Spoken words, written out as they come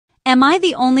Am I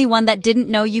the only one that didn't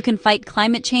know you can fight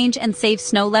climate change and save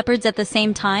snow leopards at the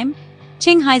same time?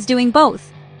 Qinghai's doing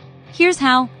both. Here's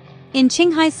how. In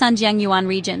Qinghai's Sanjiangyuan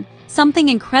region, something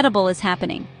incredible is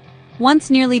happening. Once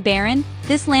nearly barren,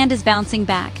 this land is bouncing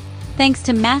back, thanks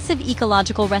to massive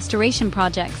ecological restoration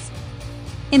projects.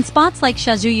 In spots like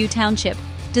Shazhuyu Township,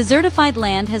 desertified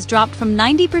land has dropped from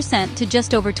 90% to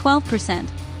just over 12%,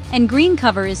 and green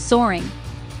cover is soaring.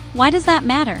 Why does that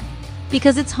matter?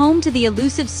 Because it's home to the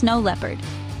elusive snow leopard.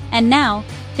 And now,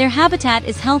 their habitat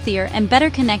is healthier and better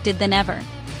connected than ever.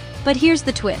 But here's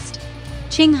the twist.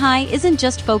 Qinghai isn't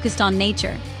just focused on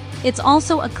nature. It's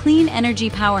also a clean energy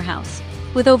powerhouse,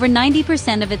 with over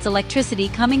 90% of its electricity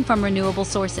coming from renewable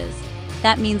sources.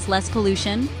 That means less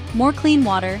pollution, more clean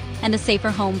water, and a safer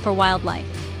home for wildlife.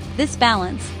 This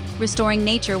balance, restoring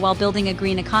nature while building a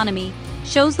green economy,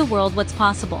 shows the world what's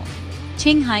possible.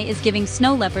 Qinghai is giving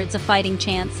snow leopards a fighting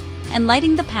chance and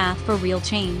lighting the path for real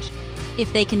change.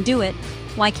 If they can do it,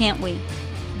 why can't we?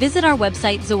 Visit our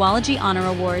website Zoology Honor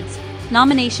Awards.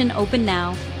 Nomination open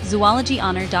now,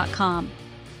 zoologyhonor.com.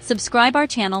 Subscribe our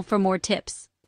channel for more tips.